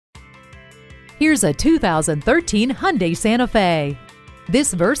Here's a 2013 Hyundai Santa Fe.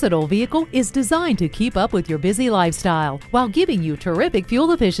 This versatile vehicle is designed to keep up with your busy lifestyle while giving you terrific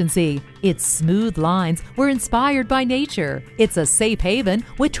fuel efficiency. Its smooth lines were inspired by nature. It's a safe haven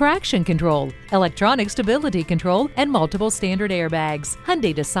with traction control, electronic stability control, and multiple standard airbags.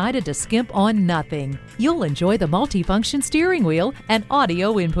 Hyundai decided to skimp on nothing. You'll enjoy the multifunction steering wheel and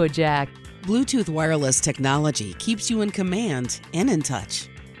audio input jack. Bluetooth wireless technology keeps you in command and in touch.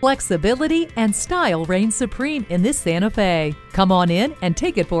 Flexibility and style reign supreme in this Santa Fe. Come on in and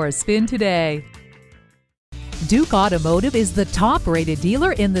take it for a spin today. Duke Automotive is the top-rated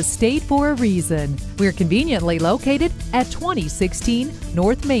dealer in the state for a reason. We're conveniently located at 2016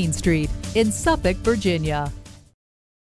 North Main Street in Suffolk, Virginia.